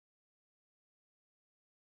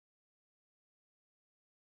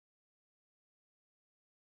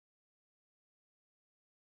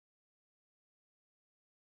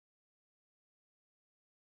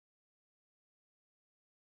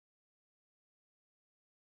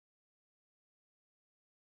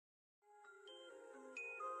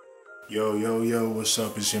Yo, yo, yo, what's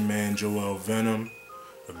up? It's your man Joel Venom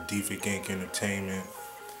of Defect Inc. Entertainment.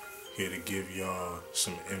 Here to give y'all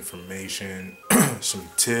some information, some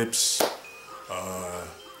tips,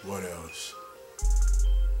 what else?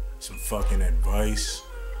 Some fucking advice.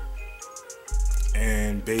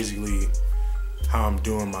 And basically how I'm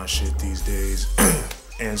doing my shit these days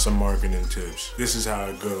and some marketing tips. This is how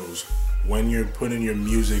it goes. When you're putting your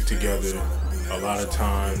music together, a lot of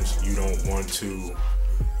times you don't want to,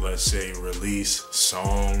 let's say, release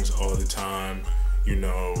songs all the time. You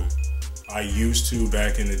know, I used to,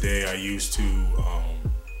 back in the day, I used to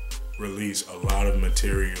release a lot of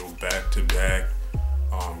material back to back,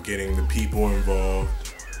 getting the people involved,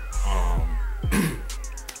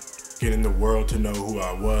 getting the world to know who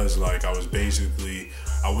I was. Like, I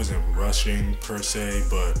wasn't rushing per se,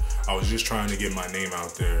 but I was just trying to get my name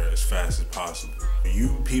out there as fast as possible.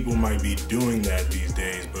 You people might be doing that these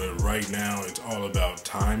days, but right now it's all about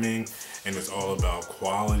timing and it's all about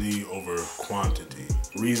quality over quantity.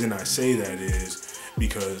 The reason I say that is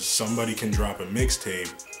because somebody can drop a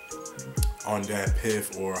mixtape on that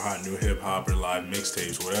Piff or Hot New Hip Hop or Live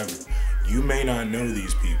Mixtapes, whatever. You may not know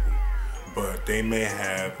these people, but they may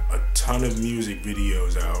have a ton of music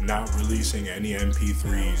videos out, not releasing any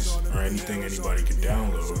MP3s or anything anybody could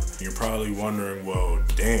download. You're probably wondering, well,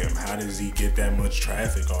 damn, how does he get that much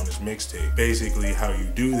traffic on his mixtape? Basically, how you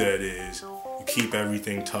do that is you keep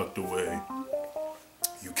everything tucked away.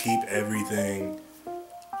 You keep everything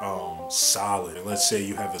solid. Let's say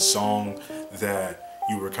you have a song that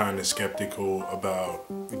you were kind of skeptical about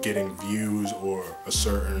getting views or a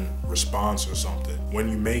certain response or something. When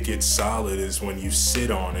you make it solid is when you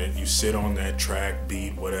sit on it, you sit on that track,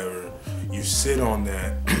 beat, whatever. You sit on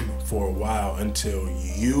that for a while until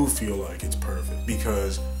you feel like it's perfect.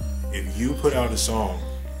 Because if you put out a song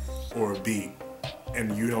or a beat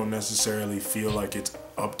and you don't necessarily feel like it's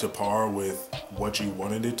up to par with what you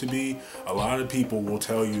wanted it to be, a lot of people will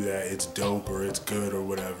tell you that it's dope or it's good or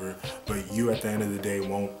whatever, but you at the end of the day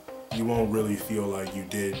won't really feel like you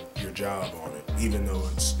did your job on it, even though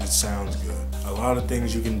it sounds good. A lot of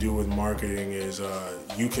things you can do with marketing is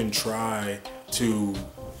you can try to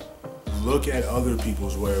look at other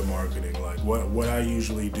people's way of marketing. Like what I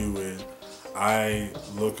usually do is I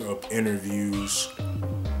look up interviews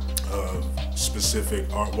of specific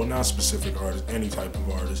art, well, not specific artists, any type of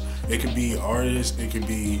artist. It could be artists, it could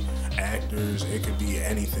be actors, it could be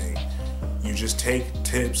anything. You just take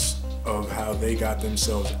tips of how they got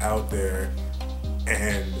themselves out there,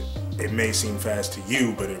 and it may seem fast to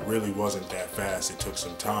you, but it really wasn't that fast. It took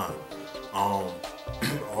some time.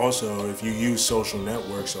 Also, if you use social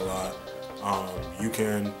networks a lot, you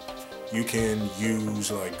can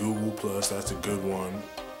use like Google Plus. That's a good one.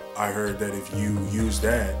 I heard that if you use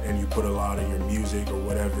that and you put a lot of your music or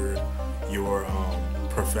whatever your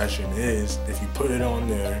profession is, if you put it on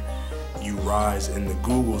there, you rise in the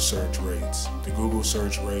Google search rates. The Google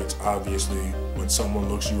search rates, obviously, when someone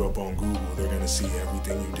looks you up on Google, they're gonna see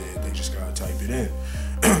everything you did. They just gotta type it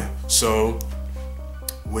in. So,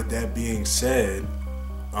 with that being said,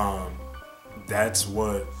 that's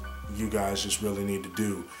what you guys just really need to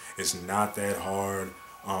do. It's not that hard.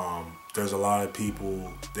 There's a lot of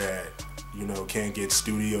people that, you know, can't get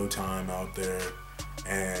studio time out there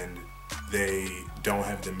and they don't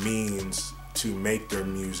have the means to make their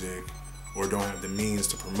music or don't have the means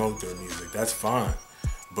to promote their music. That's fine,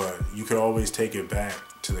 but you could always take it back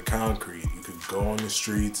to the concrete. You could go on the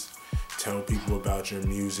streets, tell people about your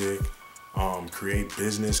music, create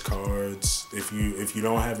business cards. If you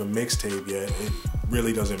don't have a mixtape yet, it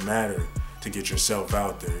really doesn't matter to get yourself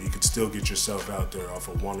out there. You could still get yourself out there off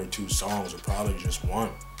of 1 or 2 songs, or probably just one.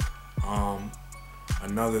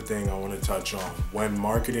 Another thing I want to touch on, when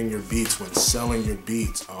marketing your beats, when selling your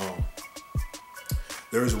beats,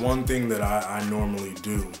 there's one thing that I normally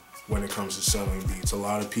do when it comes to selling beats. A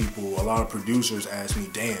lot of producers ask me,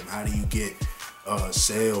 damn, how do you get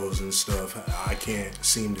sales and stuff? I can't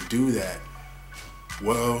seem to do that.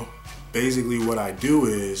 Well, basically what I do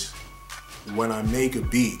is, when I make a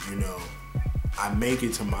beat, you know, I make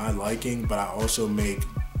it to my liking, but I also make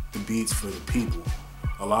the beats for the people.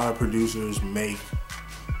 A lot of producers make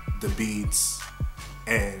the beats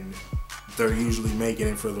and they're usually making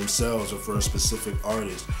it for themselves or for a specific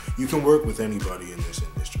artist. You can work with anybody in this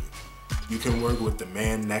industry. You can work with the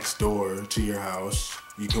man next door to your house.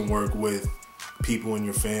 You can work with people in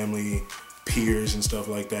your family, peers and stuff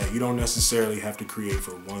like that. You don't necessarily have to create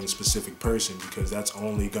for one specific person, because that's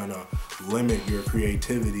only gonna limit your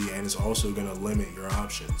creativity and it's also gonna limit your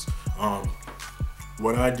options.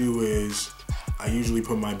 What I do is I usually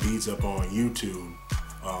put my beats up on YouTube.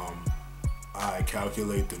 I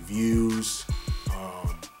calculate the views.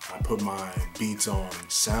 I put my beats on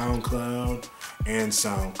SoundCloud and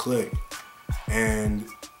SoundClick. And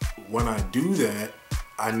when I do that,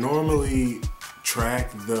 I normally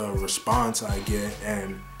track the response I get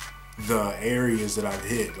and the areas that I've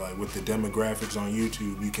hit. Like with the demographics on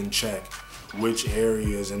YouTube, you can check which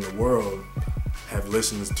areas in the world have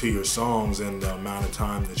listened to your songs and the amount of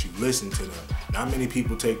time that you listen to them. Not many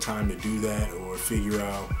people take time to do that or figure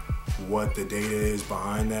out what the data is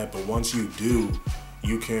behind that, but once you do,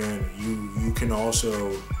 you can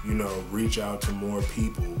also, you know, reach out to more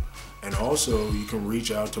people, and also you can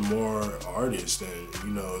reach out to more artists. And you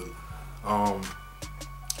know,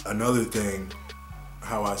 another thing,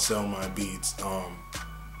 how I sell my beats,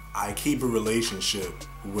 I keep a relationship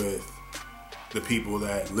with the people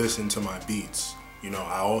that listen to my beats. You know,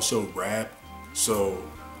 I also rap, so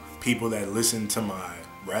people that listen to my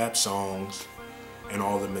rap songs and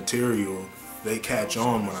all the material, they catch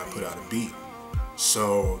on when I put out a beat.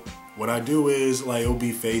 So what I do is, like, it'll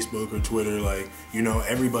be Facebook or Twitter, like, you know,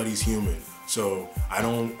 everybody's human. So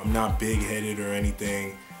I'm not big-headed or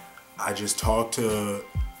anything. I just talk to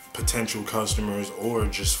potential customers or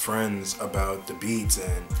just friends about the beats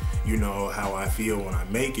and, you know, how I feel when I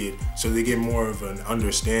make it, so they get more of an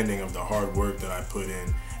understanding of the hard work that I put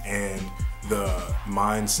in and the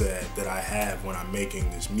mindset that I have when I'm making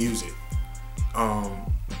this music.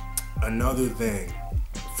 Another thing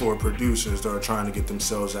for producers that are trying to get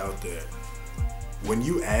themselves out there, when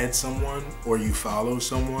you add someone or you follow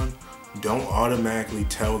someone, don't automatically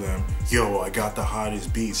tell them, yo, I got the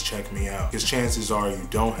hottest beats, check me out. Because chances are you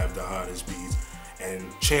don't have the hottest beats, and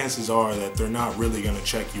chances are that they're not really gonna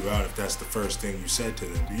check you out if that's the first thing you said to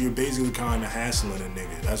them. You're basically kind of hassling a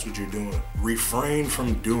nigga. That's what you're doing. Refrain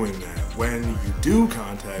from doing that. When you do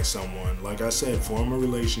contact someone, like I said, form a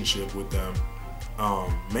relationship with them.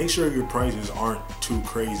 Make sure your prices aren't too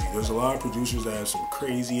crazy. There's a lot of producers that have some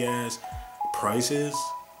crazy ass prices,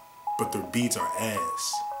 but their beats are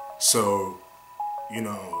ass. So, you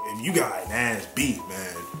know, if you got an ass beat,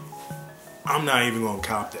 man, I'm not even gonna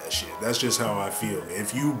cop that shit. That's just how I feel.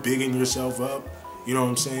 If you bigging yourself up, you know what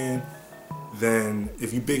I'm saying? Then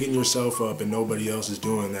if you bigging yourself up and nobody else is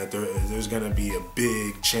doing that, there's gonna be a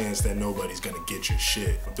big chance that nobody's gonna get your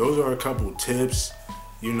shit. Those are a couple tips.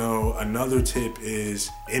 You know, another tip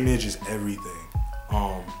is image is everything.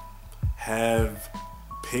 Have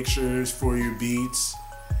pictures for your beats.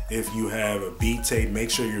 If you have a beat tape,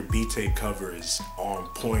 make sure your beat tape cover is on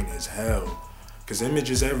point as hell. Because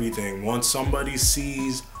image is everything. Once somebody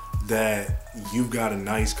sees that you've got a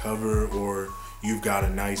nice cover or you've got a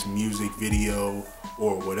nice music video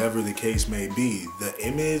or whatever the case may be, the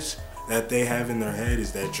image that they have in their head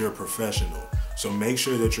is that you're professional. So make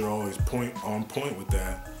sure that you're always on point with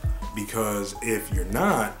that, because if you're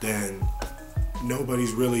not, then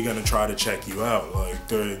nobody's really gonna try to check you out. Like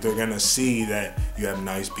they're gonna see that you have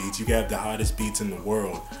nice beats, you have the hottest beats in the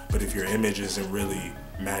world, but if your image isn't really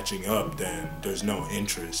matching up, then there's no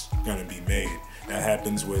interest gonna be made. That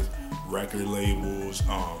happens with record labels,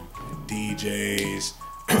 DJs,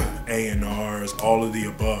 A&Rs, all of the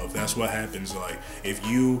above. That's what happens. Like if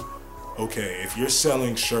you're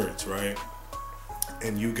selling shirts, right,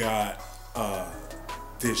 and you got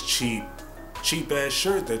this cheap ass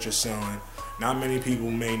shirt that you're selling, not many people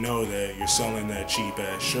may know that you're selling that cheap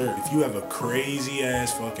ass shirt. If you have a crazy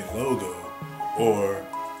ass fucking logo, or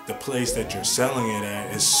the place that you're selling it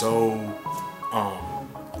at is so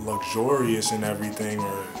luxurious and everything,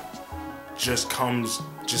 or just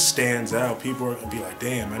stands out, people are gonna be like,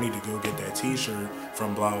 damn, I need to go get that t-shirt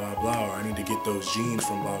from blah blah blah, or I need to get those jeans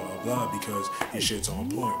from blah blah blah, because this shit's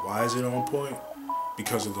on point. Why is it on point?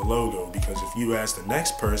 Because of the logo. Because if you ask the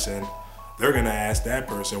next person, they're gonna ask that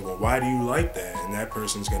person, well, why do you like that? And that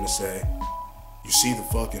person's gonna say, you see the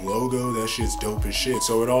fucking logo? That shit's dope as shit.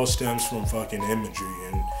 So it all stems from fucking imagery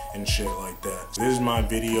and shit like that. So this is my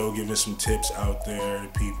video giving some tips out there to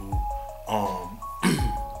people.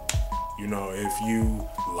 You know, if you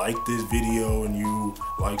like this video and you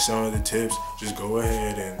like some of the tips, just go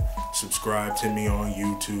ahead and subscribe to me on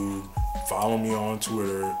YouTube. Follow me on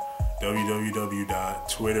Twitter,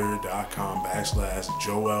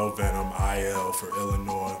 www.twitter.com/JoelVenom, IL for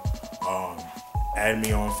Illinois. Add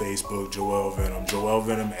me on Facebook, Joel Venom. Joel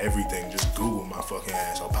Venom everything. Just Google my fucking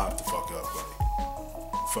ass. I'll pop the fuck up. Like,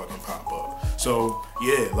 fucking pop up. So,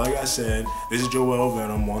 yeah, like I said, this is Joel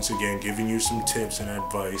Venom once again giving you some tips and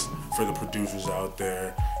advice for the producers out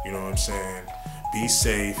there. You know what I'm saying? Be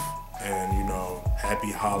safe and, you know,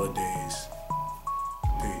 happy holidays.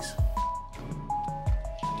 Peace.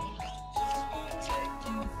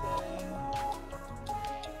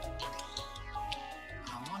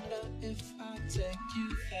 If I take you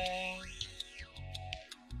there,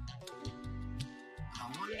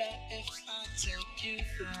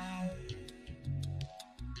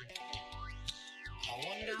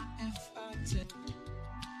 if I take.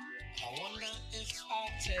 I wonder if I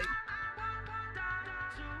take.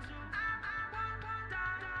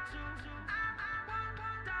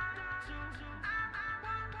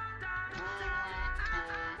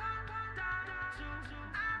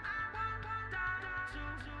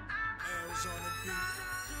 L's on the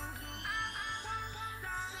beat.